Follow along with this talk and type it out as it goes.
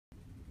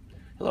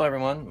Hello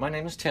everyone, my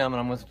name is Tim and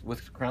I'm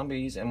with Crown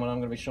Bees, and what I'm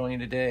going to be showing you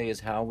today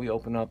is how we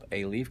open up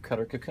a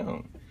leafcutter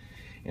cocoon.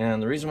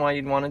 And the reason why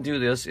you'd want to do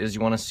this is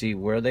you want to see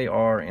where they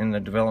are in the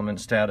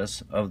development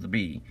status of the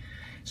bee.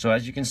 So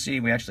as you can see,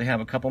 we actually have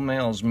a couple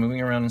males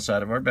moving around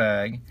inside of our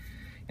bag,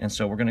 and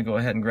so we're going to go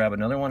ahead and grab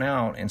another one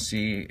out and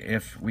see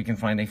if we can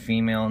find a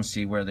female and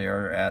see where they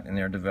are at in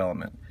their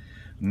development.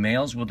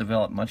 Males will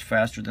develop much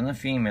faster than the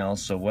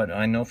females, so what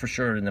I know for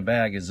sure in the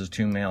bag is there's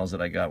two males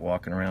that I got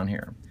walking around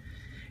here.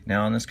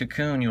 Now on this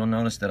cocoon, you'll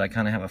notice that I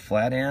kind of have a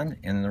flat end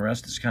and the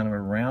rest is kind of a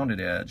rounded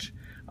edge.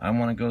 I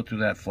want to go through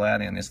that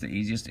flat end. It's the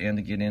easiest end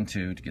to get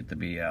into to get the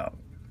bee out.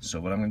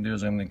 So what I'm going to do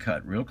is I'm going to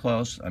cut real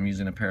close. I'm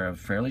using a pair of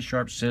fairly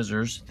sharp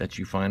scissors that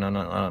you find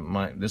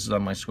on this is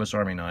on my Swiss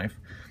Army knife.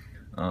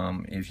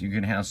 If you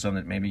can have some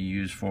that maybe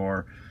you use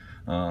for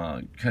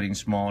cutting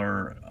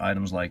smaller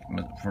items like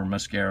for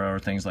mascara or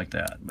things like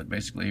that. But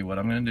basically what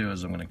I'm going to do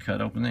is I'm going to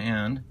cut open the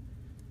end.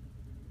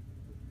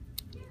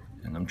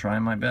 And I'm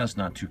trying my best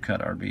not to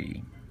cut our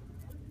bee.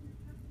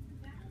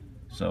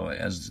 So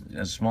as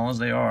small as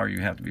they are, you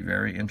have to be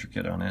very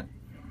intricate on it.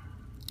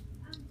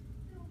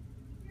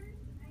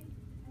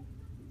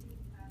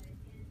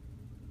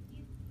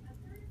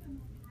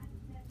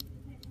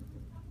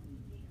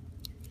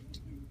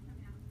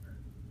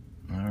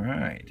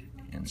 Alright,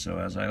 and so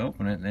as I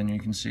open it, then you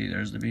can see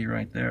there's the bee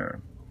right there.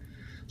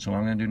 So what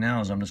I'm going to do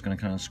now is I'm just going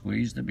to kind of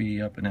squeeze the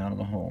bee up and out of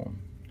the hole.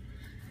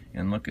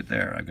 And look at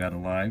there, I got a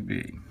live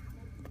bee.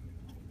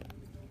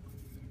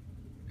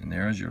 And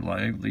there is your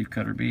live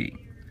leafcutter bee.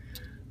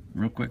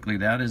 Real quickly,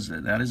 that is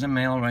a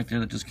male right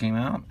there that just came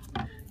out.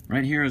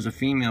 Right here is a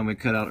female we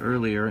cut out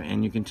earlier,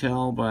 and you can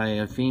tell by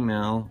a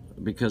female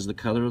because the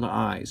color of the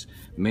eyes.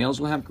 Males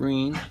will have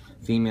green,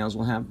 females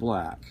will have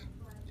black.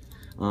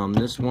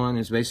 This one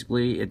is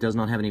basically, it does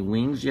not have any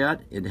wings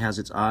yet. It has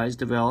its eyes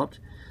developed,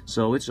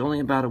 so it's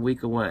only about a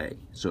week away.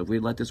 So if we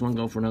let this one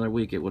go for another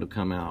week, it would have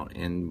come out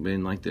and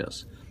been like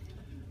this.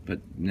 But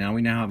now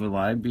we have a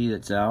live bee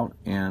that's out,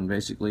 and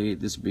basically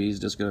this bee is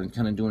just going to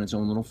kind of doing its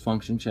own little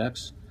function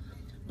checks.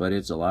 But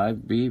it's a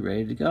live bee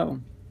ready to go.